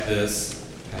this,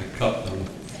 kind of cup them,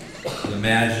 and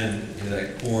imagine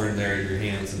that corn there in your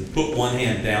hands, and put one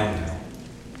hand down now,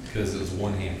 because it was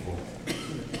one handful.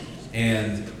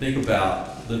 And think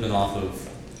about living off of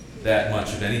that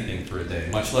much of anything for a day,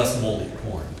 much less moldy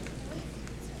corn.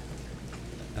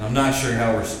 And I'm not sure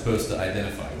how we're supposed to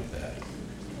identify with that.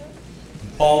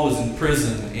 When Paul was in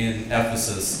prison in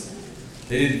Ephesus,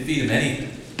 they didn't feed him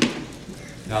anything.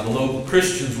 Now, the local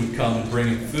Christians would come and bring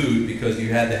him food because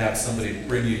you had to have somebody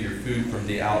bring you your food from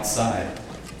the outside.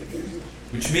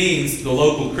 Which means the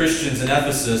local Christians in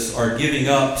Ephesus are giving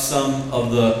up some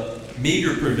of the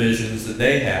meager provisions that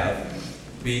they have,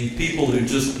 being people who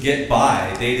just get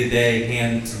by day to day,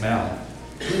 hand to mouth,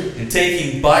 and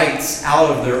taking bites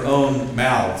out of their own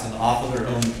mouths and off of their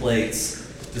own plates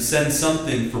to send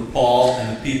something for Paul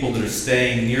and the people that are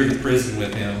staying near the prison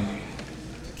with him,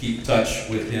 to keep touch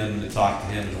with him, to talk to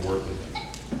him, and to work with him.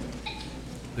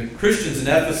 The Christians in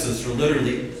Ephesus are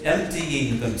literally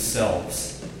emptying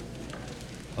themselves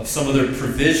of some of their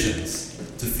provisions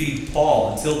to feed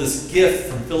Paul until this gift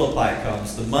from Philippi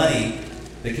comes, the money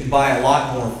that can buy a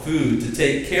lot more food to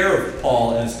take care of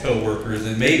Paul and his co-workers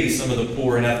and maybe some of the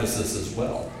poor in Ephesus as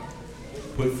well.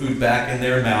 Put food back in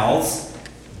their mouths,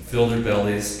 fill their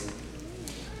bellies.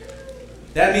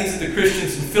 That means that the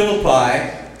Christians in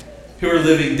Philippi, who are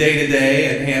living day to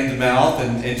day and hand to mouth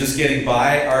and just getting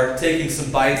by, are taking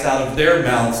some bites out of their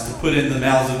mouths to put in the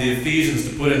mouths of the Ephesians,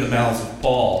 to put in the mouths of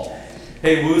Paul.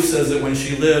 Hey Wu says that when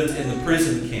she lived in the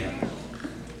prison camp,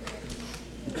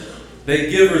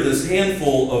 they give her this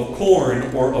handful of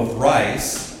corn or of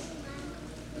rice,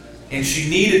 and she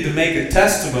needed to make a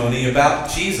testimony about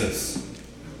Jesus.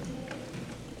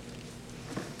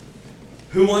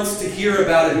 Who wants to hear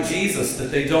about a Jesus that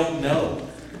they don't know,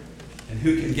 and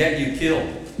who can get you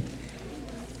killed,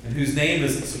 and whose name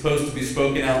isn't supposed to be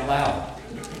spoken out loud?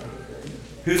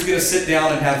 Who's going to sit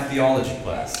down and have theology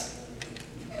class?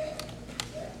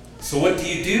 So what do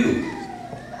you do?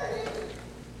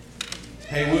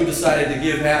 Hey Wu decided to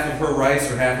give half of her rice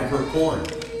or half of her corn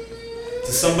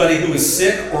to somebody who was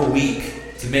sick or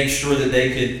weak to make sure that they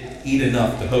could eat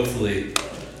enough to hopefully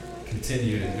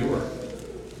continue to endure.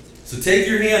 So take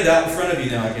your hand out in front of you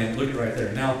now again. Look at right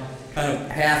there. Now kind of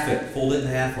half it. Fold it in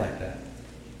half like that.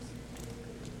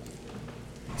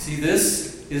 See,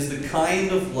 this is the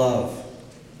kind of love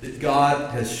that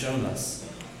God has shown us.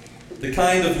 The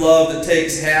kind of love that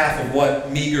takes half of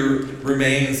what meager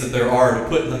remains that there are to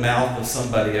put in the mouth of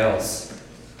somebody else.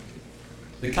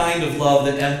 The kind of love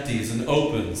that empties and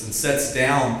opens and sets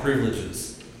down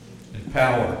privileges and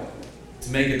power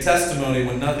to make a testimony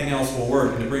when nothing else will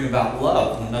work and to bring about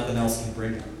love when nothing else can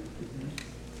bring it.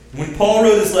 When Paul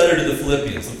wrote his letter to the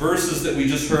Philippians, the verses that we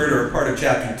just heard are a part of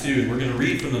chapter 2, and we're going to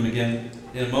read from them again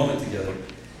in a moment together.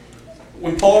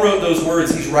 When Paul wrote those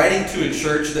words, he's writing to a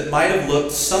church that might have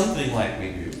looked something like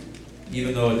we do,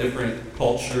 even though a different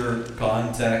culture,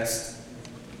 context,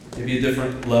 maybe a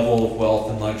different level of wealth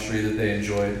and luxury that they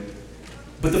enjoyed.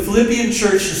 But the Philippian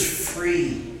church is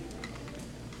free.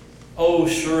 Oh,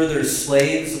 sure, there's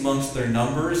slaves amongst their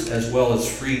numbers as well as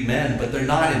freed men, but they're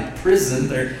not in prison.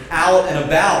 They're out and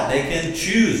about. They can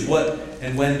choose what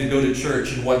and when to go to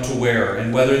church and what to wear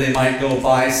and whether they might go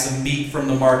buy some meat from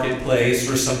the marketplace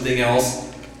or something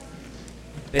else.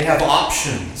 They have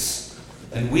options.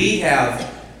 And we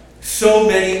have so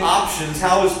many options.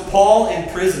 How is Paul in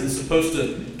prison supposed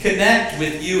to connect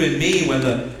with you and me when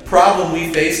the problem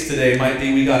we face today might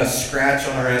be we got a scratch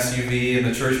on our SUV in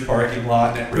the church parking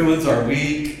lot and it ruins our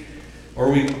week?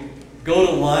 Or we go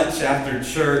to lunch after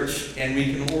church and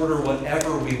we can order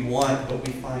whatever we want, but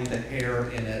we find a hair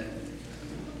in it.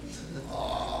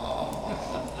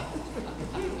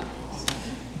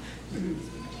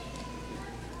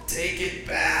 Take it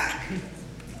back.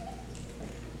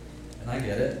 And I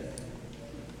get it.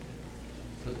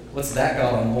 But what's that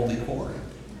got on moldy corn?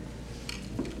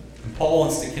 And Paul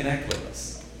wants to connect with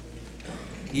us,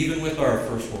 even with our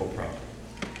first world problem.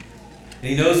 And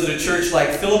he knows that a church like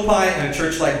Philippi and a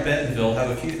church like Bentonville have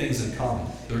a few things in common.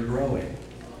 They're growing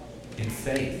in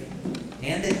faith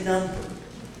and in number.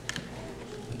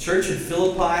 The church in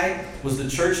Philippi was the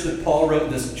church that Paul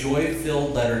wrote this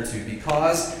joy-filled letter to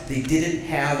because they didn't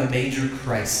have a major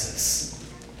crisis.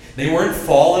 They weren't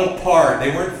falling apart. They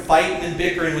weren't fighting and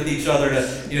bickering with each other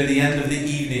to the end of the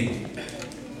evening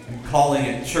and calling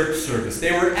it church service.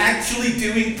 They were actually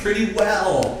doing pretty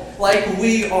well, like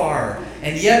we are.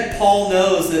 And yet Paul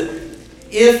knows that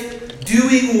if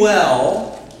doing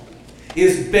well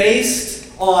is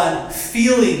based on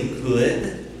feeling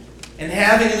good and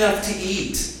having enough to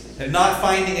eat and not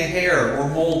finding a hair or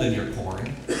mold in your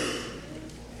corn,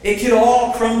 It could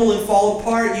all crumble and fall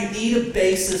apart. You need a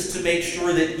basis to make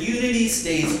sure that unity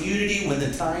stays unity when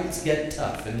the times get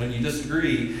tough and when you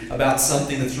disagree about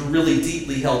something that's a really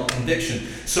deeply held conviction.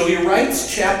 So he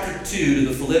writes chapter 2 to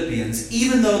the Philippians,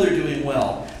 even though they're doing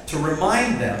well, to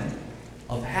remind them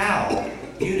of how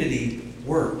unity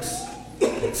works.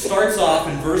 It starts off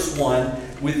in verse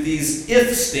 1 with these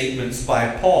if statements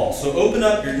by Paul. So open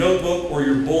up your notebook or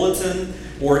your bulletin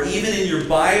or even in your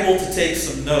Bible to take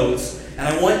some notes. And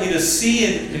I want you to see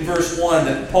in verse 1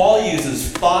 that Paul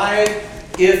uses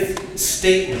 5 if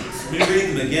statements. Let me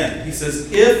read them again. He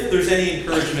says, if there's any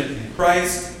encouragement in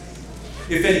Christ,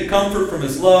 if any comfort from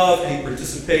his love, any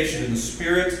participation in the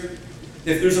Spirit,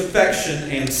 if there's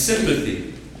affection and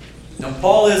sympathy. Now,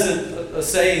 Paul isn't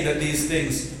saying that these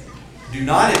things do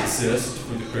not exist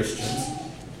for the Christians.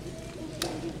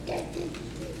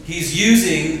 He's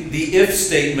using the if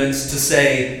statements to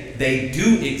say they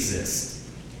do exist.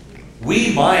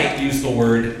 We might use the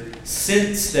word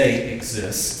since they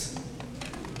exist.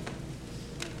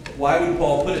 Why would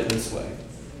Paul put it this way?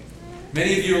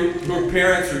 Many of you who are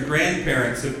parents or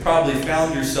grandparents have probably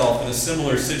found yourself in a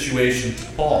similar situation to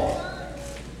Paul.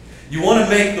 You want to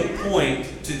make the point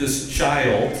to this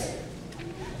child,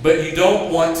 but you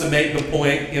don't want to make the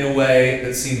point in a way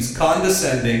that seems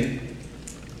condescending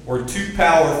or too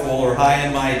powerful or high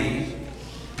and mighty.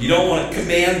 You don't want to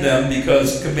command them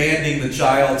because commanding the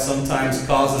child sometimes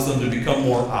causes them to become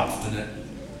more obstinate.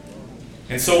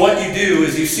 And so what you do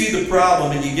is you see the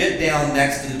problem and you get down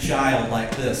next to the child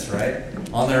like this, right?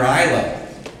 On their eye level.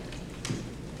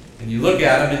 And you look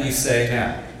at them and you say,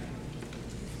 now,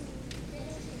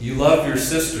 you love your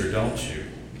sister, don't you?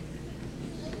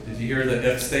 Did you hear the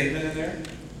if statement in there?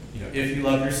 If you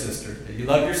love your sister,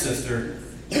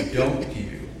 don't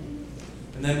you?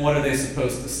 And then what are they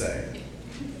supposed to say?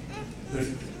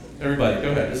 Everybody,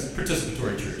 go ahead. This is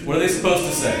participatory church. What are they supposed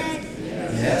to say?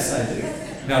 Yes, I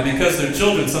do. Now, because they're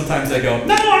children, sometimes they go,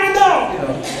 no, I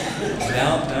don't.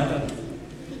 No.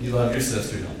 You love your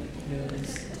sister, don't you?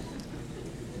 Yes.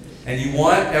 And you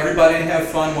want everybody to have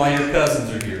fun while your cousins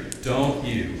are here, don't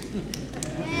you?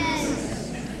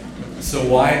 So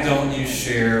why don't you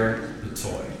share the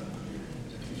toy?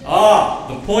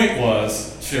 The point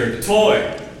was share the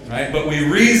toy. Right? But we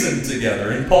reason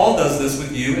together, and Paul does this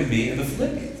with you and me in the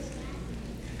Philippians.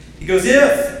 He goes,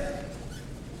 if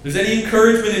there's any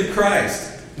encouragement in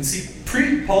Christ, and see,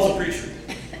 Paul's a preacher,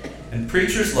 and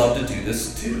preachers love to do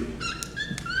this too.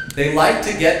 They like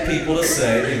to get people to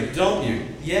say, don't you?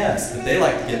 Yes, but they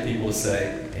like to get people to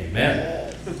say,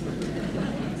 amen.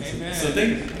 Amen. So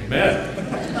think,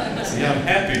 amen. See, I'm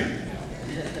happier.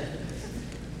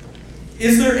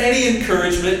 Is there any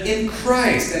encouragement in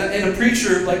Christ? And a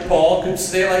preacher like Paul could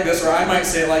say it like this, or I might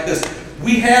say it like this.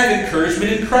 We have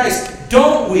encouragement in Christ,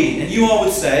 don't we? And you all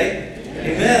would say,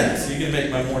 amen. So you can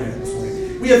make my morning this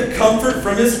morning. We have comfort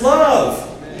from his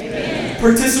love. Amen.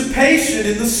 Participation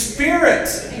in the Spirit.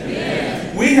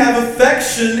 Amen. We have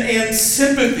affection and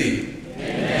sympathy.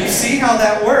 Amen. You see how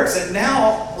that works. And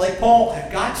now, like Paul,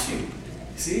 I've got you.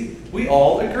 See? We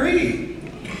all agree.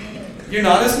 You're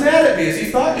not as mad at me as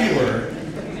you thought you were.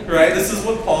 Right? This is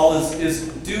what Paul is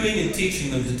doing and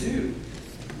teaching them to do.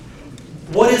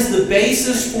 What is the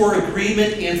basis for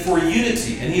agreement and for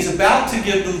unity? And he's about to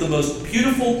give them the most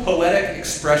beautiful poetic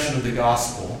expression of the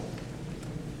gospel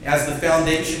as the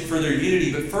foundation for their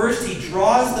unity. But first, he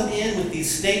draws them in with these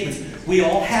statements. We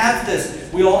all have this.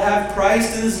 We all have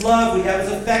Christ and his love. We have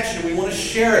his affection. We want to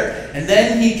share it. And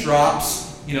then he drops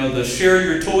the share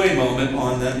your toy moment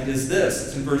on them is this.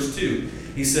 It's in verse 2.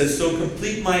 He says, so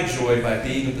complete my joy by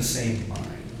being of the same mind.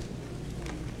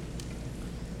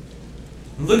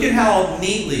 Look at how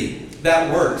neatly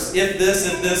that works. If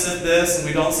this, and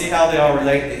we don't see how they all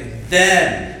relate,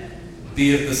 then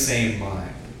be of the same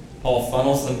mind. Paul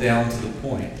funnels them down to the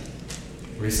point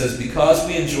where he says, because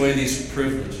we enjoy these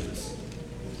privileges,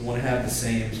 we want to have the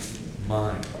same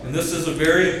mind. And this is a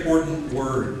very important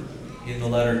word in the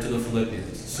letter to the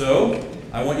Philippians. So,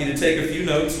 I want you to take a few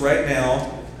notes right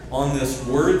now on this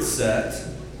word set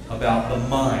about the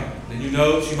mind. In your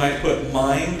notes, you might put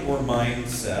mind or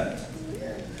mindset.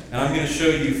 And I'm going to show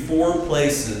you 4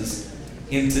 places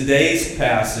in today's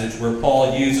passage where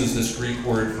Paul uses this Greek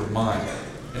word for mind.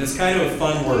 And it's kind of a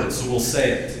fun word, so we'll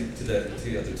say it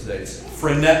together today. It's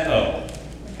phroneo.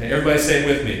 Okay, everybody say it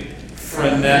with me.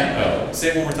 Phroneo. Say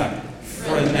it one more time.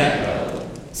 Phroneo.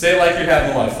 Say it like you're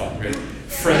having a lot of fun. Ready?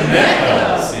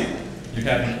 Phroneo. See? You're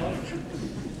having fun.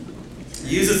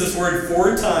 He uses this word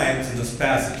 4 times in this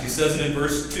passage. He says it in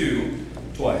verse 2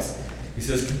 twice. He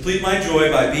says, complete my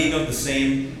joy by being of the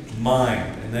same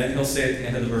mind. And then he'll say at the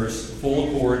end of the verse, full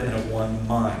accord and of one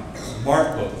mind.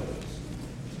 Mark both of those.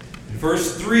 In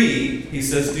verse 3, he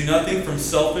says, do nothing from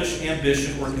selfish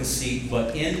ambition or conceit,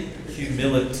 but in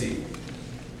humility.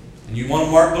 And you want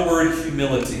to mark the word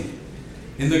humility.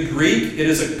 In the Greek, it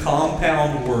is a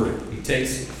compound word. He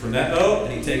takes phroneo,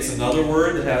 and he takes another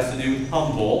word that has to do with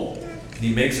humble, and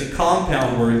he makes a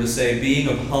compound word to say being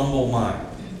of humble mind.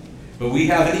 But we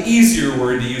have an easier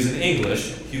word to use in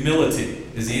English. Humility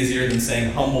is easier than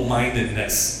saying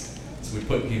humble-mindedness. So we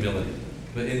put humility.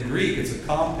 But in Greek, it's a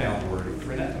compound word of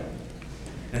phroneo.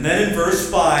 And then in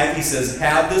verse 5, he says,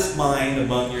 have this mind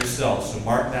among yourselves. So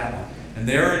mark that one. And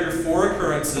there are your 4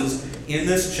 occurrences in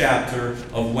this chapter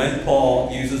of when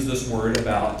Paul uses this word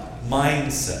about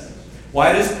mindset.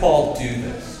 Why does Paul do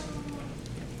this?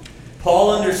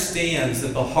 Paul understands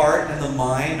that the heart and the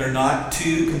mind are not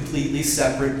 2 completely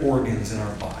separate organs in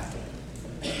our body.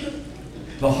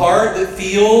 The heart that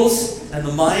feels and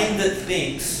the mind that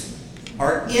thinks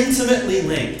are intimately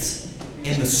linked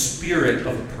in the spirit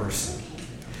of a person.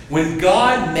 When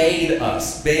God made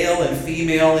us, male and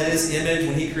female, in His image,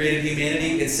 when He created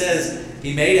humanity, it says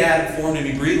He made Adam, formed him,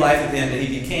 He breathed life in him, and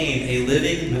he became a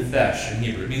living nephesh in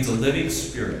Hebrew. It means a living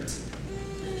spirit.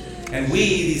 And we,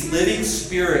 these living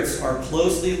spirits, are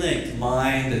closely linked,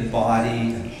 mind and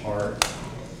body and heart.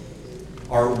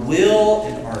 Our will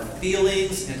and our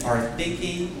feelings and our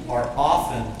thinking are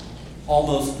often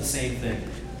almost the same thing.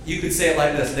 You could say it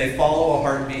like this: they follow a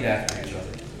heartbeat after each other.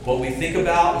 What we think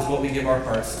about is what we give our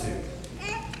hearts to.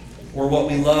 Or what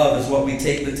we love is what we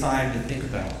take the time to think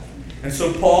about. And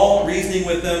so Paul, reasoning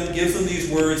with them, gives them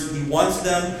these words. He wants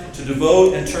them to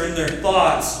devote and turn their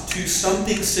thoughts to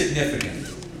something significant.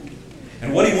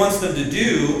 And what he wants them to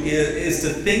do is to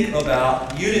think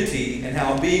about unity and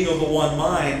how being of a one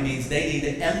mind means they need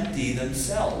to empty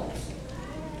themselves.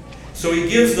 So he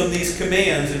gives them these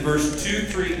commands in verse 2,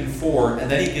 3, and 4, and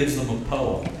then he gives them a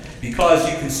poem. Because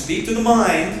you can speak to the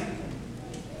mind,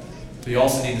 but you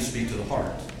also need to speak to the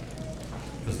heart.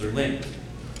 Because they're linked.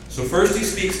 So first he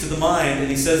speaks to the mind, and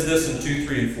he says this in 2,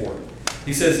 3, and 4.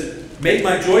 He says, make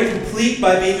my joy complete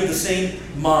by being of the same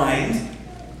mind,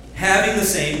 having the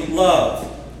same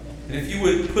love. And if you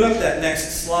would put up that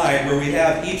next slide where we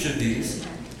have each of these,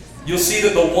 you'll see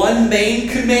that the one main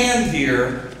command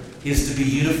here is to be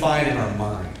unified in our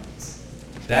minds.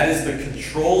 That is the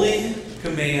controlling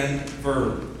command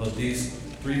verb of these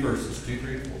 3 verses, 2,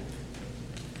 3, and 4.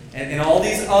 And all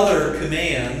these other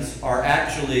commands are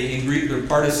actually, in Greek, they're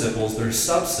participles, they're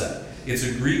subset. It's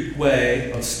a Greek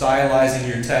way of stylizing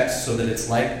your text so that it's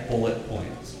like bullet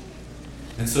points.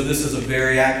 And so this is a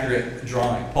very accurate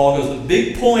drawing. Paul goes, the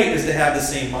big point is to have the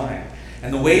same mind.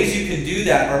 And the ways you can do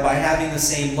that are by having the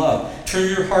same love. Turn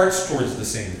your hearts towards the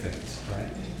same things, right?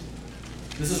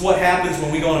 This is what happens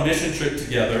when we go on a mission trip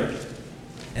together.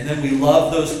 And then we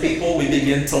love those people. We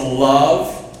begin to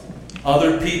love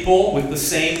other people with the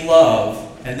same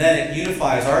love. And then it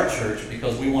unifies our church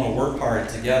because we want to work hard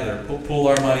together, pull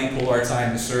our money, pull our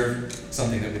time to serve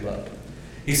something that we love.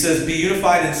 He says, be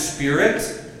unified in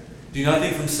spirit. Do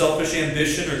nothing from selfish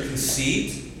ambition or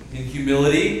conceit. In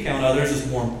humility, count others as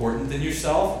more important than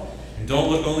yourself. And don't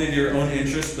look only to your own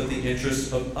interests, but the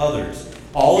interests of others.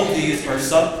 All of these are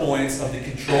subpoints of the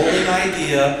controlling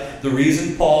idea, the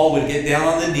reason Paul would get down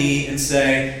on the knee and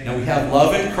say, we have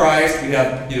love in Christ, we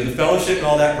have the fellowship and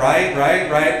all that,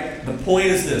 right? The point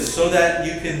is this, so that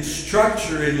you can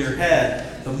structure in your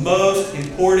head the most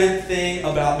important thing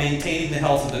about maintaining the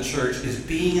health of the church is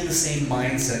being in the same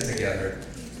mindset together.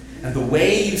 And the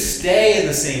way you stay in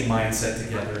the same mindset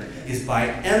together is by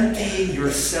emptying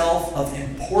yourself of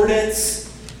importance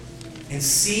and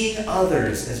seeing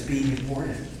others as being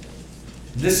important.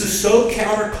 This is so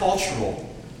countercultural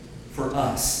for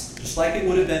us, just like it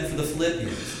would have been for the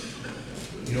Philippians.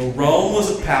 Rome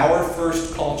was a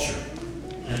power-first culture.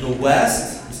 And the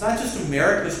West, it's not just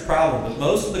America's problem, but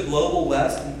most of the global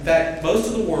West, in fact, most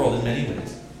of the world in many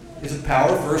ways, is a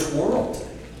power-first world.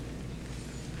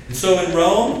 And so in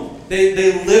Rome,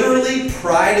 they literally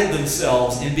prided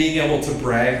themselves in being able to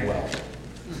brag well.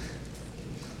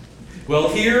 Well,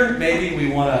 here, maybe we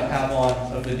want to have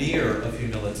on a veneer of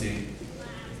humility.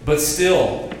 But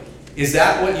still, is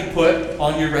that what you put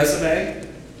on your resume?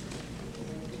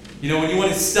 When you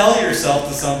want to sell yourself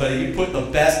to somebody, you put the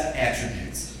best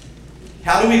attributes.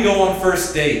 How do we go on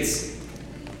first dates?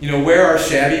 Wear our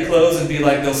shabby clothes and be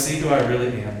like, they'll see who I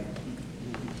really am.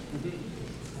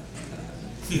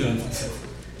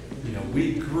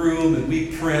 We groom and we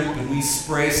primp and we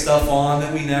spray stuff on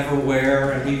that we never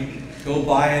wear, and we go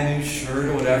buy a new shirt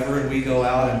or whatever, and we go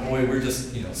out, and boy, we're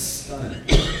just, stunning.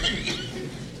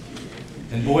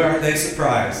 And boy, aren't they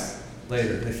surprised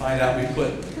later. They find out we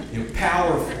put,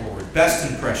 power forward, best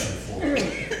impression forward.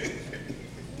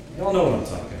 Y'all know what I'm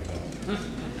talking about.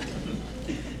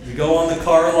 We go on the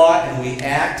car lot and we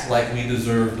act like we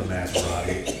deserve the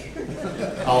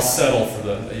Maserati. I'll settle for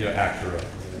the Acura.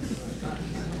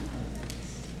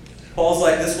 Paul's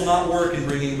like, this will not work in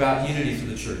bringing about unity for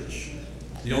the church.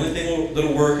 The only thing that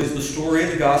will work is the story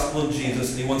and the gospel of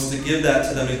Jesus, and he wants to give that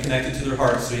to them and connect it to their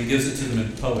hearts, so he gives it to them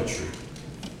in poetry.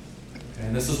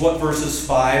 And this is what verses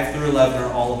 5 through 11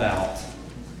 are all about.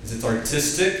 It's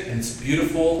artistic and it's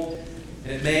beautiful,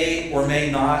 and it may or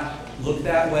may not look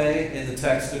that way in the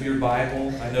text of your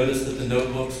Bible. I noticed that the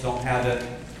notebooks don't have it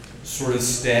sort of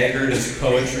staggered as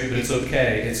poetry, but it's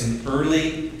okay. It's an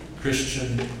early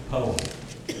Christian poem.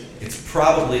 It's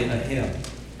probably a hymn.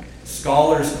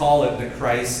 Scholars call it the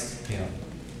Christ hymn.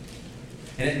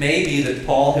 And it may be that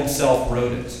Paul himself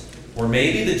wrote it, or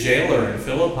maybe the jailer in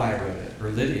Philippi wrote it, or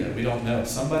Lydia. We don't know.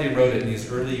 Somebody wrote it in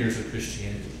these early years of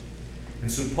Christianity.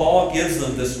 And so Paul gives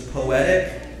them this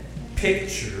poetic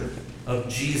picture of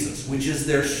Jesus, which is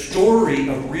their story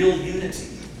of real unity.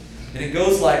 And it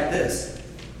goes like this.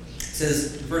 It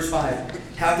says, verse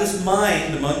 5, have this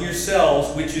mind among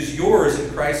yourselves, which is yours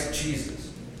in Christ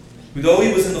Jesus, who though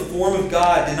he was in the form of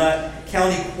God, did not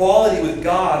count equality with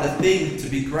God a thing to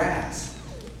be grasped.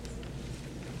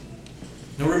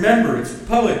 Now remember, it's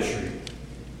poetry.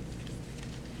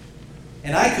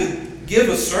 And I could give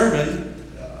a sermon.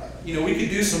 We could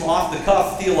do some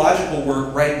off-the-cuff theological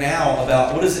work right now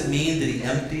about what does it mean that he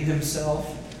emptied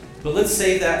himself. But let's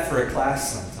save that for a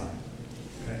class sometime.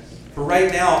 Okay? For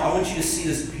right now, I want you to see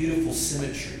this beautiful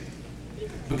symmetry.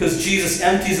 Because Jesus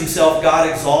empties himself, God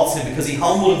exalts him. Because he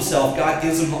humbled himself, God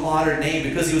gives him the honored name.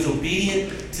 Because he was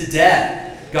obedient to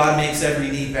death, God makes every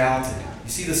knee bow to him. You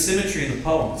see the symmetry in the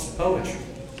poem. It's poetry.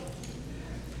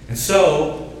 And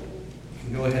so, you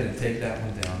can go ahead and take that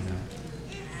one down now.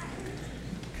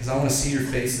 Because I want to see your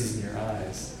faces and your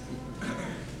eyes.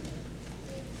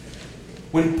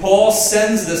 When Paul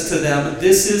sends this to them,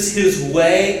 this is his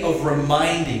way of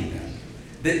reminding them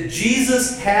that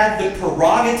Jesus had the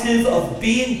prerogative of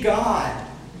being God.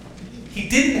 He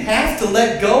didn't have to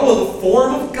let go of the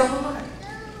form of God.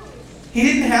 He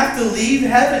didn't have to leave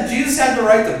heaven. Jesus had the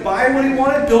right to buy what he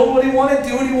wanted, build what he wanted,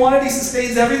 do what he wanted. He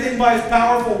sustains everything by his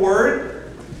powerful word.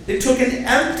 It took an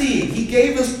emptying. He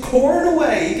gave his corn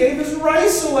away. He gave his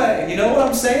rice away. You know what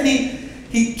I'm saying?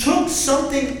 He took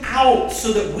something out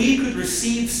so that we could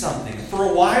receive something. For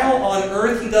a while on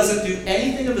earth, he doesn't do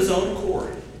anything of his own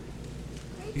accord.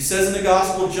 He says in the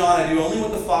Gospel of John, I do only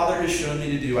what the Father has shown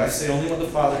me to do. I say only what the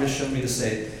Father has shown me to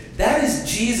say. That is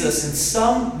Jesus in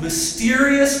some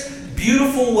mysterious,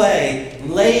 beautiful way,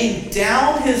 laying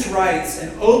down his rights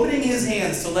and opening his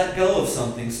hands to let go of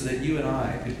something so that you and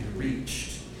I could be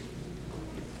reached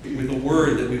with a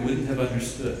word that we wouldn't have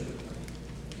understood.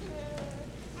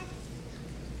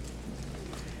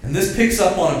 And this picks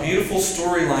up on a beautiful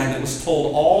storyline that was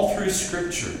told all through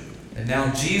Scripture. And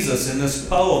now Jesus in this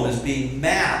poem is being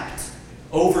mapped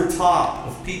over top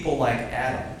of people like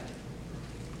Adam.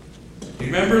 Do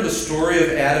you remember the story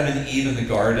of Adam and Eve in the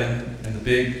garden and the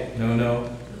big no-no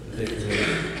that they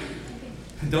committed?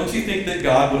 Don't you think that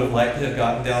God would have liked to have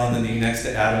gotten down on the knee next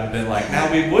to Adam and been like,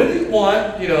 now we wouldn't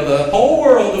want, the whole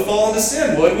world to fall into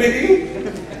sin, would we?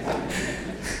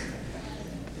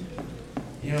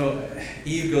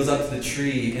 Eve goes up to the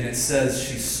tree and it says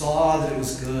she saw that it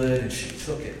was good and she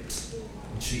took it.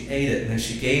 And she ate it. And then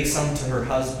she gave some to her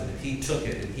husband and he took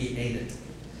it and he ate it.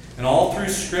 And all through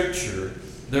Scripture,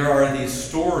 there are these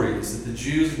stories that the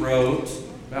Jews wrote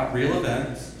about real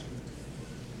events,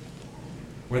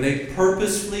 where they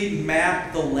purposefully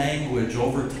mapped the language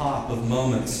over top of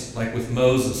moments like with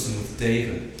Moses and with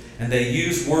David. And they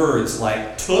use words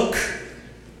like took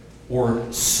or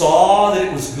saw that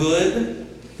it was good.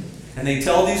 And they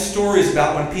tell these stories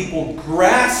about when people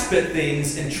grasp at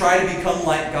things and try to become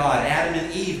like God. Adam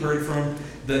and Eve heard from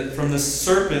the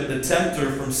serpent, the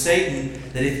tempter, from Satan,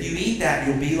 that if you eat that,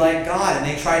 you'll be like God. And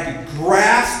they tried to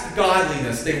grasp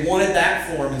godliness. They wanted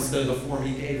that form instead of the form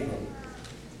he gave them.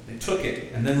 They took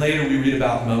it. And then later we read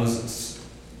about Moses.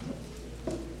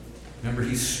 Remember,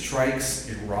 he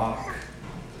strikes a rock.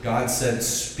 God said,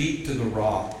 speak to the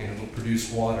rock and it will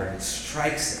produce water. And he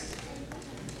strikes it.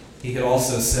 He had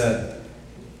also said,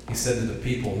 he said to the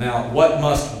people, now what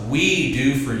must we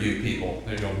do for you people?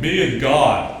 They go, me and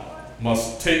God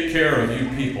must take care of you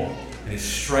people. And he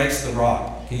strikes the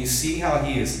rock. Can you see how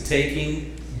he is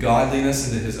taking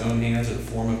godliness into his own hands or the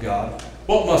form of God?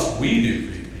 What must we do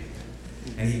for you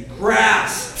people? And he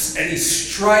grasps and he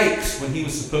strikes when he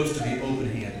was supposed to be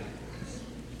open-handed.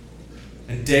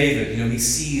 And David, he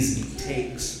sees and he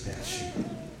takes Bathsheba.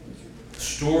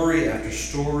 Story after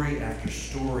story after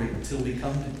story until we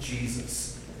come to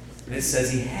Jesus. And it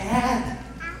says he had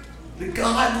the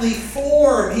godly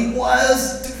form. He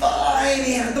was divine.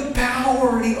 He had the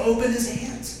power, and he opened his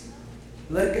hands.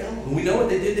 Let go. And we know what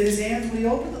they did to his hands when he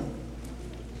opened them.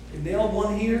 They nailed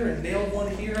one here and nailed one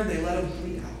here, and they let him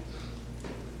bleed out.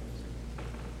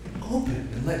 Open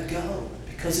and let go,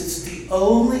 because it's the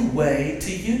only way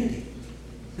to unity.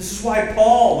 This is why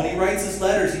Paul, when he writes his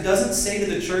letters, he doesn't say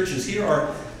to the churches, here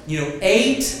are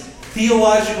 8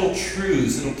 theological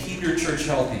truths that will keep your church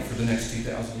healthy for the next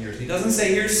 2,000 years. He doesn't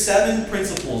say, here's 7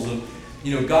 principles of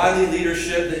godly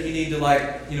leadership that you need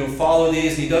to follow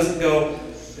these. And he doesn't go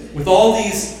with all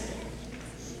these.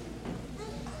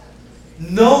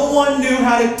 No one knew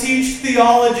how to teach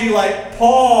theology like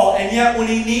Paul, and yet when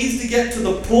he needs to get to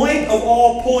the point of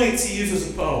all points, he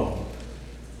uses a poem.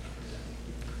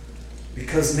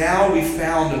 Because now we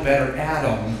found a better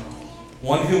Adam,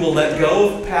 one who will let go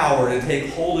of power to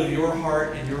take hold of your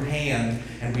heart and your hand,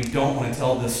 and we don't want to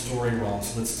tell this story wrong,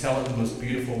 so let's tell it in the most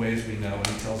beautiful ways we know, and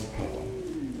he tells a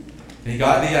poem. And he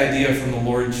got the idea from the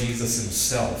Lord Jesus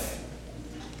himself.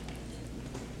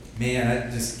 Man,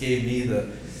 that just gave me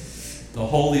the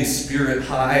Holy Spirit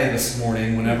high this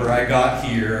morning whenever I got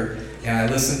here and I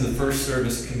listened to First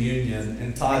Service Communion,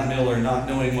 and Todd Miller, not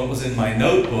knowing what was in my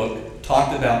notebook,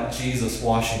 talked about Jesus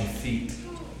washing feet.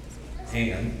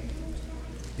 And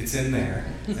it's in there.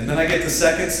 And then I get to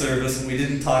second service and we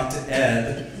didn't talk to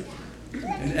Ed.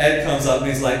 And Ed comes up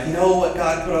and he's like, what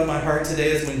God put on my heart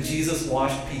today is when Jesus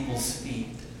washed people's feet.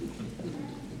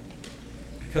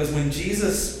 Because when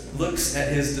Jesus looks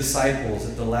at his disciples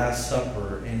at the Last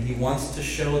Supper and he wants to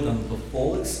show them the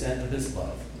full extent of his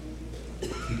love,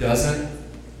 he doesn't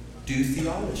do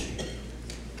theology.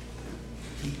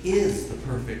 He is the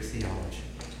perfect theology.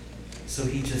 So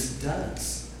he just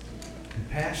does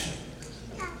compassion.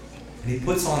 And he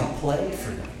puts on a play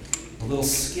for them, a little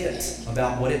skit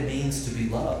about what it means to be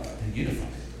loved and unified.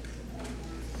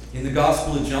 In the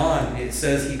Gospel of John, it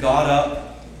says he got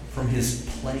up from his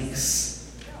place.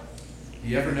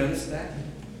 You ever notice that?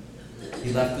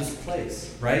 He left his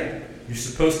place, right? You're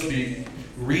supposed to be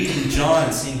reading John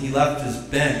and seeing he left his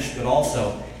bench, but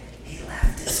also he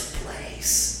left his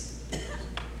place.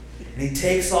 And he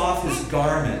takes off his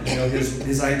garment,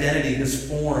 his identity, his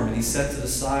form, and he sets it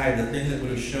aside, the thing that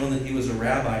would have shown that he was a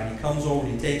rabbi. And he comes over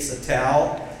and he takes a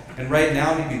towel, and right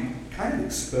now he'd be kind of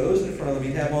exposed in front of him.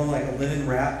 He'd have on like a linen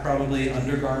wrap, probably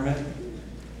undergarment.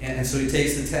 And so he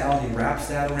takes the towel and he wraps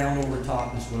that around over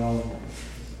top as well.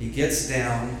 He gets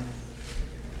down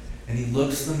and he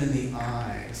looks them in the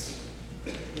eyes.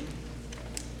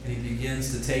 And he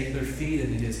begins to take their feet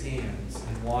into his hands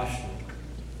and wash them.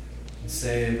 And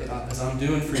say, as I'm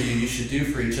doing for you, you should do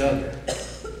for each other.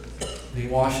 And he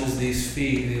washes these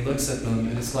feet and he looks at them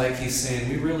and it's like he's saying,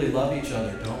 we really love each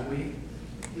other, don't we?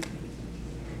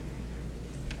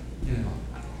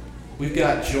 We've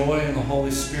got joy in the Holy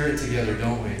Spirit together,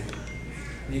 don't we?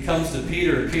 And he comes to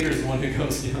Peter, and Peter's the one who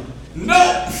goes,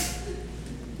 no!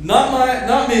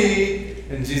 Not me.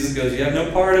 And Jesus goes, you have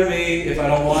no part of me if I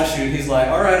don't wash you. And he's like,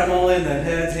 all right, I'm all in then.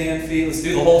 Heads, hands, feet, let's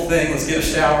do the whole thing. Let's get a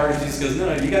shower. And Jesus goes,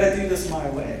 no, you got to do this my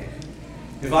way.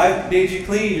 If I made you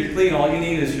clean, you're clean. All you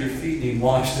need is your feet being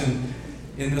washed in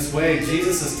this way.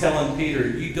 Jesus is telling Peter,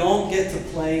 you don't get to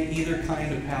play either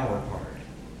kind of power card.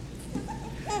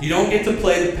 You don't get to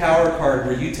play the power card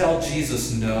where you tell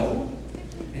Jesus no,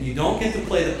 and you don't get to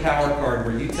play the power card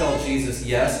where you tell Jesus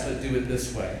yes, but do it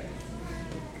this way.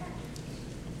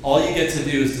 All you get to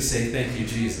do is to say, thank you,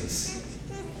 Jesus.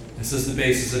 This is the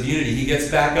basis of unity. He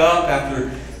gets back up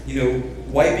after,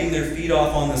 wiping their feet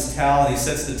off on this towel, and he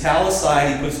sets the towel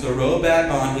aside, he puts the robe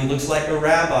back on, he looks like a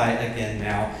rabbi again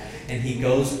now, and he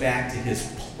goes back to his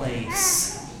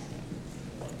place.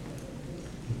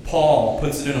 Paul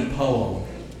puts it in a poem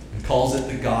and calls it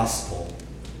the gospel.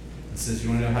 It says, you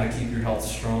want to know how to keep your health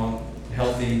strong,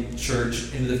 healthy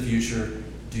church into the future?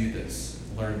 Do this.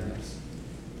 Learn this.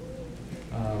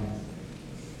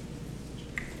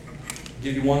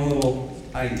 Give you one little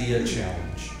idea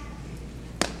challenge.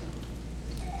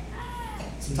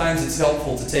 Sometimes it's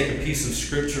helpful to take a piece of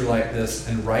scripture like this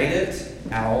and write it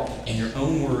out in your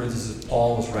own words as if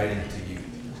Paul was writing it to you.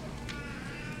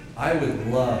 I would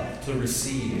love to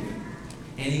receive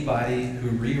anybody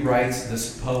who rewrites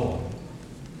this poem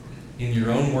in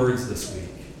your own words this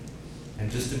week, and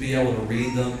just to be able to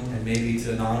read them and maybe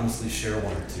to anonymously share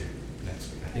one or two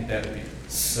next week. I think that would be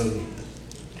so neat.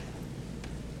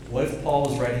 What if Paul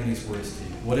was writing these words to you?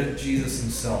 What if Jesus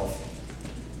himself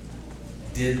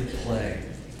did play,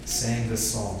 sang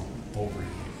this song over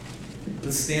you?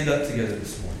 Let's stand up together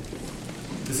this morning.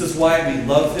 This is why we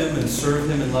love him and serve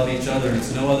him and love each other.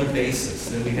 It's no other basis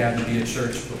that we have to be a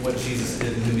church but what Jesus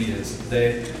did and who he is.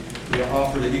 Today, We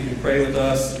offer that you can pray with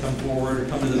us, come forward, or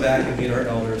come to the back and meet our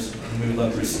elders, and we would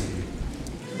love to receive you.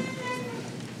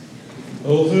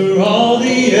 Oh, through all